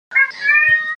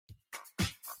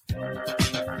Hey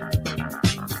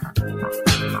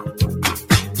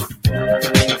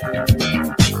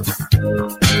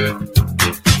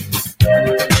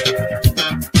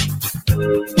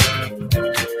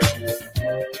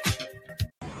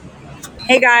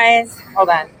guys, hold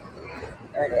on.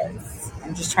 There it is.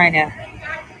 I'm just trying to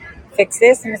fix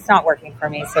this and it's not working for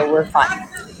me, so we're fine.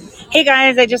 Hey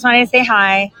guys, I just wanted to say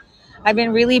hi. I've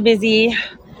been really busy.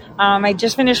 I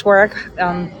just finished work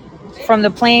from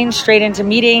the plane straight into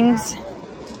meetings,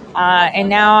 and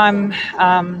now I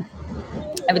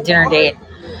have a dinner date,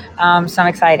 so I'm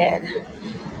excited.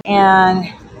 And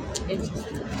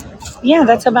yeah,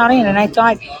 that's about it. And I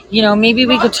thought, maybe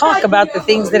we could talk about the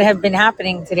things that have been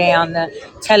happening today on the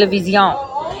television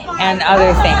and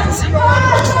other things.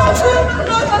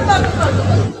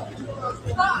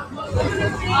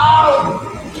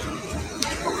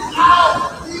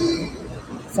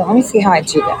 So let me see how I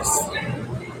do this.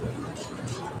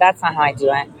 That's not how I do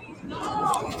it.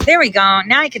 There we go.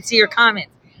 Now I can see your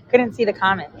comments. Couldn't see the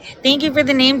comment. Thank you for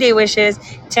the name day wishes.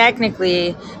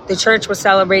 Technically, the church was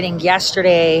celebrating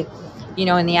yesterday,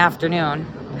 in the afternoon,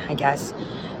 I guess.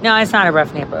 No, it's not a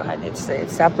rough neighborhood.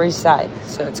 It's Upper East Side,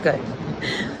 so it's good.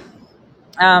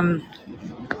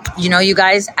 You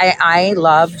guys, I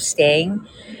love staying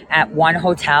at one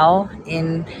hotel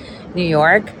in New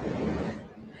York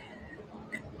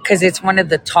because it's one of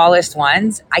the tallest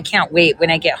ones. I can't wait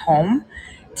when I get home.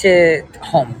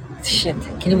 Shit,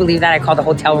 can you believe that I call the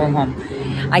hotel room home?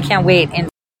 I can't wait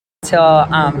until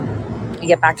I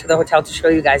get back to the hotel to show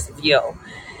you guys the view.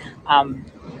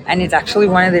 And it's actually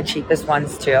one of the cheapest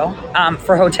ones too,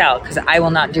 for hotel, because I will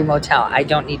not do motel. I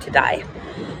don't need to die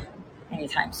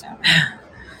anytime soon.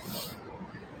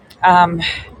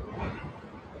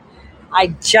 I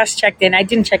just checked in. I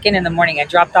didn't check in the morning. I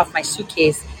dropped off my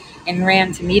suitcase and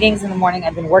ran to meetings in the morning.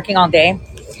 I've been working all day.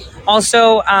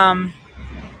 Also,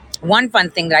 one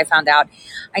fun thing that I found out,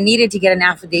 I needed to get an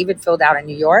affidavit filled out in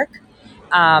New York.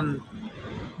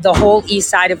 The whole east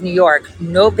side of New York,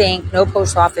 no bank, no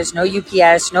post office, no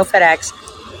UPS, no FedEx,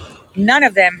 none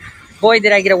of them. Boy,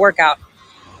 did I get a workout.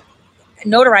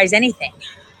 Notarize anything.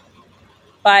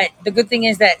 But the good thing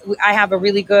is that I have a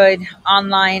really good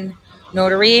online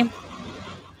notary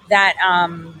that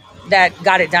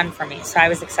got it done for me. So I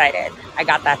was excited. I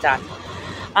got that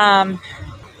done.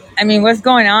 What's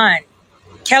going on?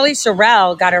 Kelly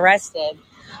Sorrell got arrested.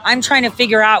 I'm trying to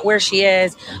figure out where she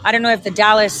is. I don't know if the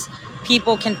Dallas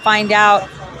people can find out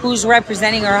who's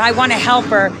representing her. I want to help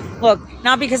her. Look,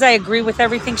 not because I agree with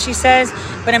everything she says,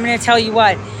 but I'm going to tell you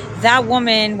what. That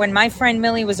woman, when my friend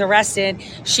Millie was arrested,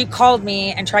 she called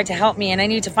me and tried to help me. And I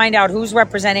need to find out who's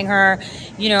representing her,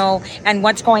 and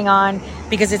what's going on,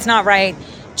 because it's not right.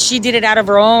 She did it out of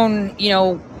her own,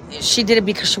 she did it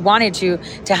because she wanted to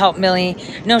help Millie.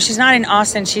 No, she's not in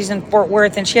Austin. She's in Fort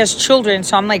Worth and she has children.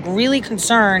 So I'm like really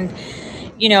concerned,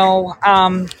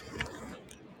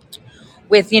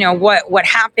 with, what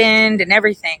happened and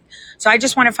everything. So I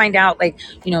just want to find out,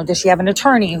 does she have an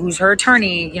attorney? Who's her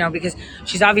attorney? Because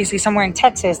she's obviously somewhere in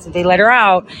Texas. Did they let her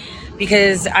out?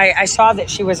 Because I saw that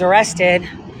she was arrested.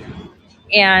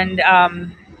 And,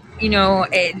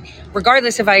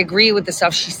 regardless if I agree with the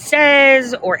stuff she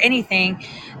says or anything,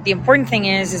 the important thing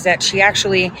is that she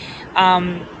actually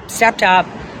stepped up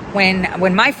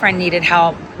when my friend needed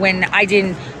help, when I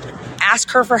didn't ask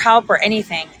her for help or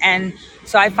anything. And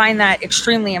so I find that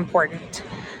extremely important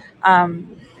to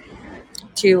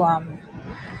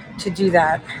do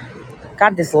that.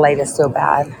 God, this light is so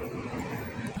bad.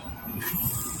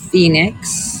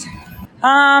 Phoenix.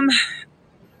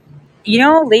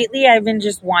 Lately I've been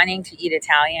just wanting to eat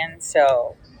Italian,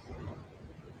 so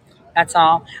that's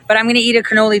all. But I'm going to eat a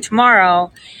cannoli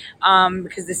tomorrow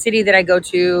because the city that I go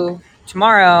to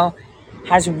tomorrow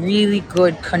has really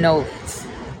good cannolis,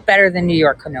 better than New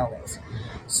York cannolis.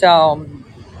 So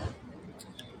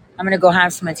I'm going to go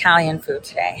have some Italian food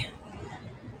today.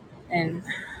 And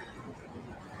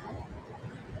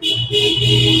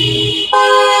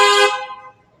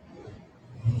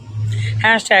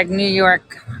hashtag New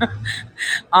York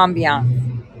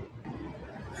ambiance.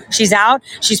 She's out.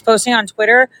 She's posting on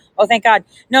Twitter. Oh, thank God.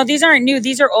 No, these aren't new.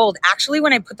 These are old. Actually,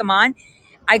 when I put them on,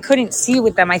 I couldn't see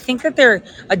with them. I think that they're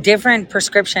a different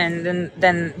prescription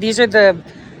than these are the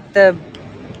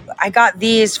I got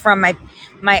these from my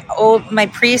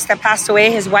priest that passed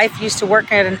away. His wife used to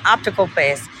work at an optical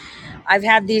place. I've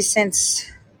had these since,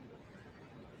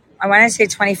 I want to say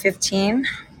 2015.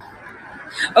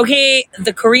 Okay,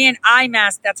 the Korean eye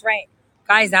mask. That's right.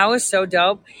 Guys, that was so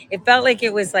dope. It felt like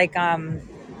it was like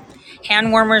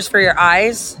hand warmers for your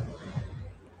eyes.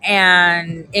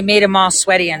 And it made them all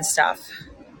sweaty and stuff.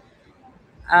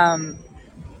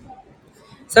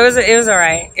 So it was all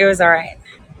right. It was all right.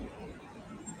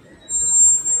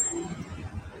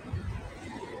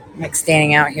 I'm like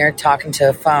standing out here talking to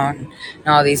a phone, and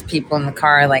all these people in the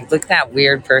car are like, look at that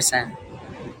weird person.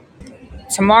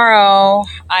 Tomorrow,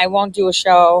 I won't do a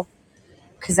show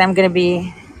because I'm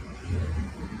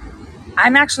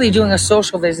actually doing a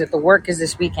social visit. The work is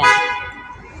this weekend.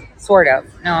 Sort of.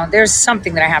 No, there's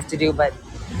something that I have to do, but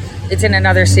it's in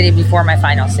another city before my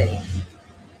final city.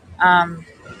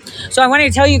 So I wanted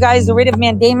to tell you guys the writ of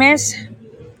mandamus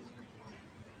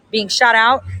being shot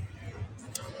out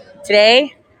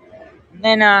today.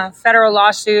 Then a federal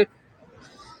lawsuit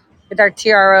with our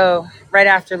TRO right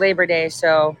after Labor Day.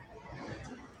 So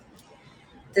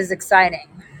this is exciting.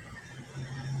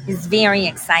 It's very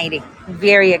exciting.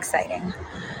 Very exciting.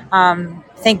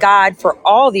 Thank God for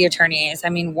all the attorneys. I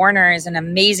mean, Warner is an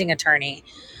amazing attorney.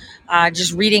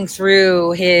 Just reading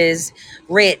through his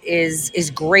writ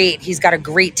is great. He's got a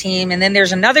great team. And then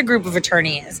there's another group of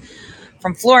attorneys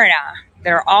from Florida that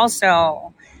are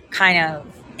also kind of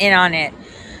in on it.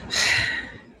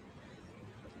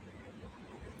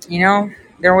 You know,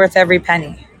 they're worth every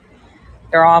penny.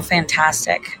 They're all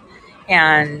fantastic.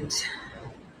 And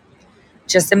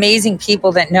just amazing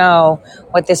people that know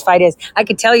what this fight is. I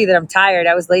could tell you that I'm tired.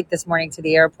 I was late this morning to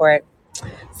the airport.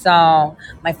 So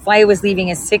my flight was leaving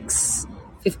at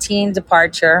 6:15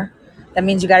 departure. That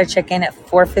means you got to check in at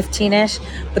 4:15-ish.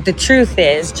 But the truth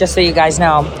is, just so you guys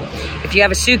know, if you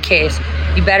have a suitcase,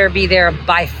 you better be there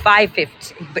by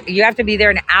 5:15. You have to be there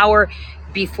an hour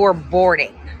before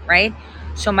boarding, right?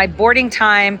 So my boarding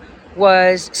time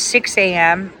was 6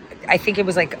 a.m. I think it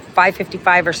was like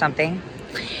 5:55 or something.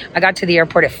 I got to the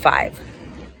airport at 5.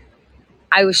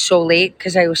 I was so late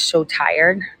because I was so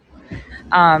tired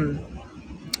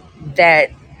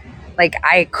that like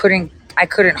I couldn't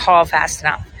haul fast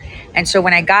enough. And so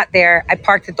when I got there, I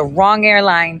parked at the wrong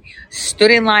airline,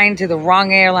 stood in line to the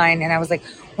wrong airline, and I was like,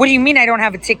 what do you mean I don't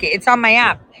have a ticket? It's on my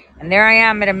app. And there I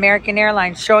am at American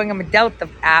Airlines showing them a Delta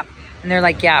app, and they're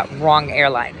like, yeah, wrong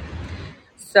airline.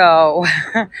 So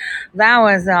that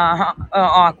was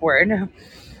awkward.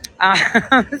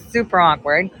 Super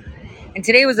awkward. And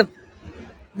today was it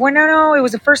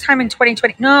was the first time in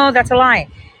 2020. No, that's a lie.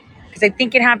 Because I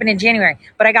think it happened in January.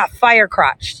 But I got fire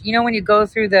crotched. You know when you go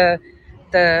through the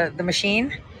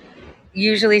machine?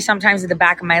 Usually sometimes at the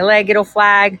back of my leg it'll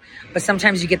flag. But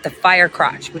sometimes you get the fire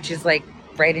crotch, which is like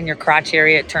right in your crotch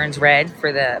area. It turns red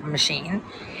for the machine.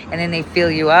 And then they fill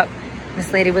you up.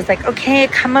 This lady was like, okay,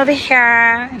 come over here.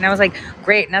 And I was like,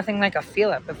 great, nothing like a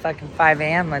feel up at fucking 5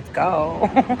 a.m. Let's go.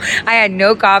 I had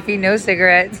no coffee, no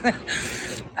cigarettes.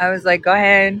 I was like, go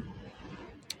ahead.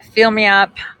 Fill me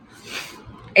up.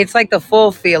 It's like the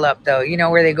full feel up though, you know,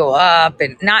 where they go up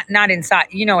and not inside,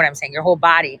 you know what I'm saying, your whole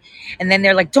body. And then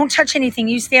they're like, don't touch anything,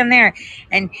 you stand there.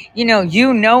 And you know,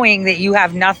 you knowing that you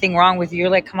have nothing wrong with you, you're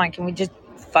like, come on, can we just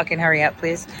fucking hurry up,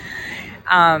 please?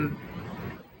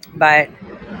 But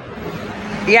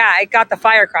yeah, I got the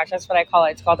fire crotch. That's what I call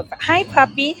it. It's called hi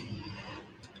puppy.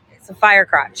 It's a fire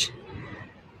crotch.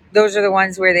 Those are the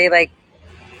ones where they like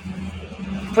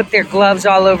put their gloves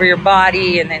all over your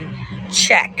body and then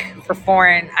check for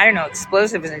foreign, I don't know,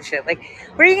 explosives and shit. Like,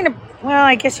 where are you gonna? Well,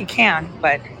 I guess you can,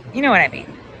 but you know what I mean.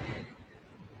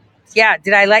 Yeah,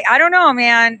 I don't know,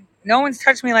 man. No one's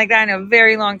touched me like that in a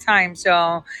very long time.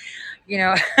 So, you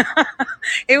know,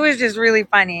 it was just really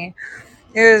funny.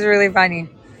 It was really funny.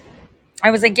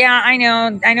 I was like, yeah, I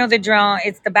know the drill.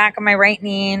 It's the back of my right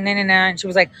knee. And she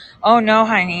was like, oh no,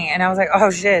 honey. And I was like, oh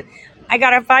shit, I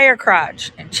got a fire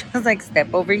crotch. And she was like,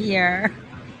 step over here.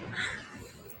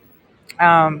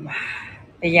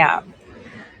 Yeah,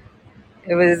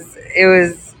 it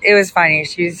was funny.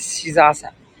 She's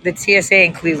awesome. The TSA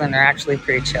in Cleveland are actually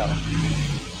pretty chill.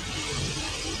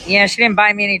 Yeah, she didn't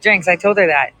buy me any drinks. I told her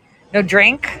that. No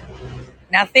drink,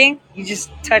 nothing. You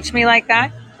just touch me like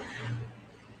that.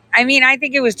 I mean, I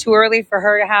think it was too early for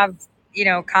her to have, you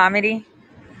know, comedy.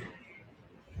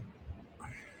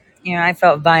 You know, I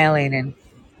felt violated.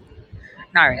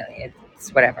 Not really.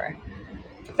 It's whatever.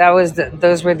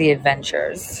 Those were the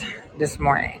adventures this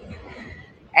morning.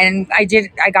 And I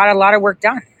got a lot of work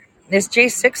done. This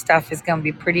J6 stuff is going to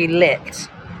be pretty lit.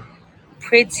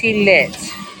 Pretty lit.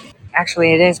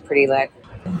 Actually, it is pretty lit.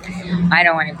 I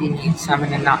don't want to be mean, so I'm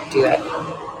going to not do it.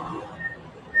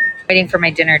 Waiting for my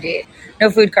dinner date.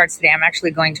 No food carts today. I'm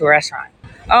actually going to a restaurant.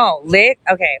 Oh, lit?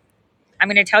 Okay. I'm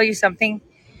going to tell you something,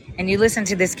 and you listen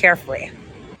to this carefully.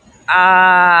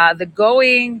 The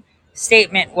going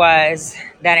statement was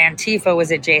that Antifa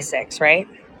was at J6, right?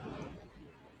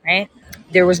 Right?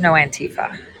 There was no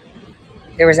Antifa.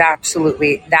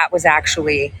 That was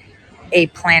actually a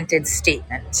planted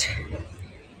statement.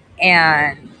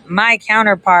 And my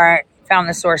counterpart found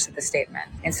the source of the statement.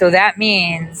 And so that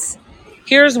means,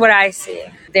 here's what I see.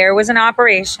 There was an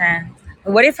operation.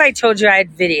 What if I told you I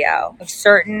had video of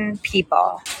certain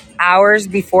people hours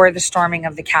before the storming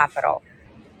of the Capitol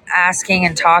asking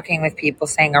and talking with people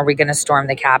saying, are we going to storm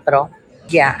the Capitol?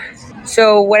 Yeah.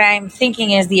 So what I'm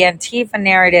thinking is the Antifa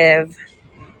narrative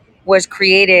was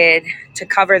created to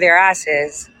cover their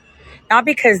asses, not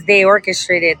because they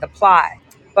orchestrated the plot,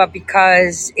 but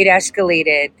because it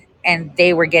escalated and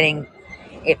they were getting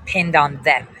it pinned on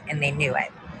them and they knew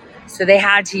it. So they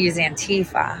had to use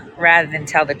Antifa rather than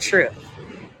tell the truth.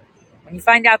 When you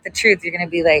find out the truth, you're going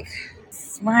to be like,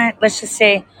 what? Let's just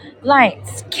say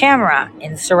lights, camera,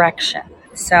 insurrection.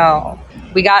 So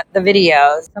we got the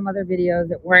videos, some other videos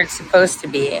that weren't supposed to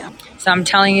be. So I'm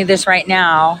telling you this right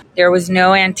now. There was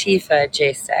no Antifa at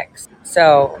J6.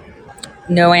 So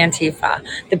no Antifa.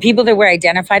 The people that were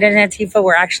identified as Antifa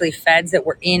were actually feds that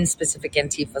were in specific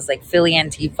Antifas, like Philly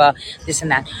Antifa, this and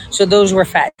that. So those were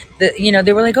fed.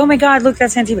 They were like, oh my God, look,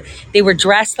 that's Antifa. They were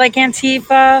dressed like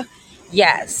Antifa.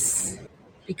 Yes,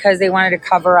 because they wanted to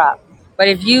cover up. But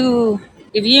if you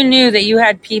knew that you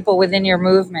had people within your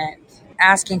movement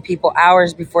asking people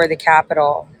hours before the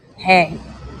Capitol, hey,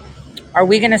 are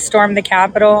we going to storm the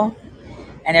Capitol?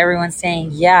 And everyone's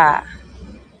saying, yeah,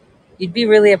 you'd be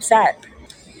really upset.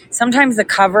 Sometimes the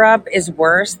cover-up is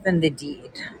worse than the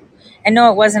deed. And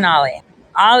no, it wasn't Ali.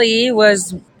 Ali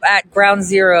was at ground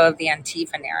zero of the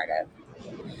Antifa narrative.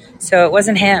 So it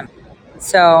wasn't him.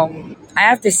 So I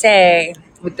have to say,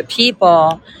 with the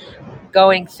people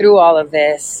going through all of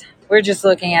this, we're just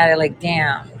looking at it like,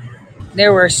 damn,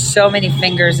 there were so many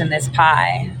fingers in this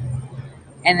pie.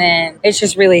 And then it's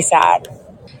just really sad.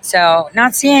 So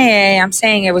not CIA, I'm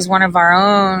saying it was one of our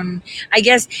own, I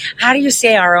guess, how do you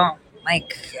say our own?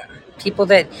 Like people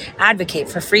that advocate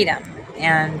for freedom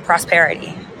and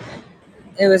prosperity.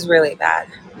 It was really bad.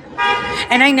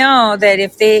 And I know that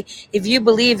if you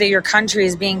believe that your country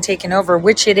is being taken over,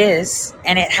 which it is,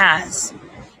 and it has,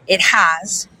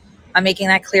 I'm making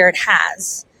that clear, it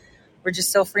has. We're just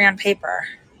still free on paper.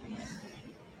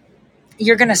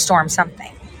 You're going to storm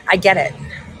something. I get it.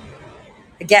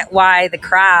 I get why the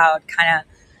crowd kind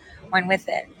of went with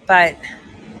it. But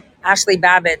Ashley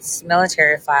Babbitt's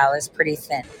military file is pretty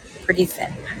thin.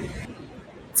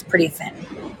 It's pretty thin.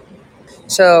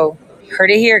 So,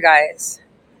 heard it here, guys.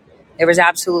 There was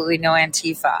absolutely no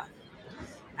Antifa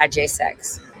at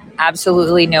J6.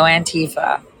 Absolutely no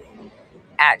Antifa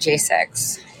at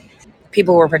J6.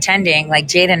 People were pretending like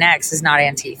Jaden X is not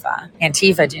Antifa.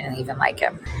 Antifa didn't even like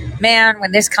him. Man,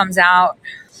 when this comes out,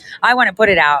 I want to put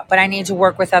it out, but I need to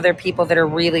work with other people that are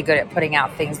really good at putting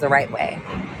out things the right way.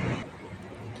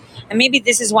 And maybe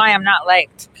this is why I'm not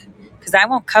liked, because I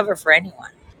won't cover for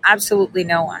anyone. Absolutely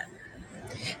no one.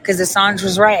 Because Assange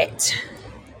was right.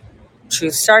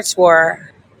 Truth starts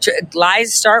war.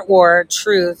 Lies start war.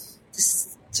 Truth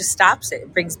just stops it.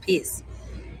 It brings peace.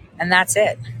 And that's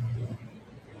it.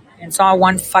 It's all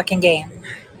one fucking game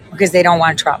because they don't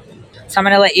want Trump. So I'm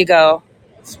going to let you go.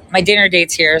 My dinner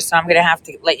date's here, so I'm going to have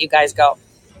to let you guys go.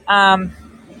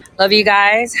 Love you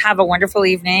guys. Have a wonderful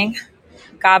evening.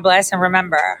 God bless. And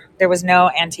remember, there was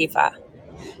no Antifa.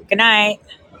 Good night.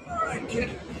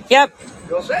 Yep.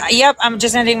 I'm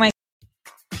just ending my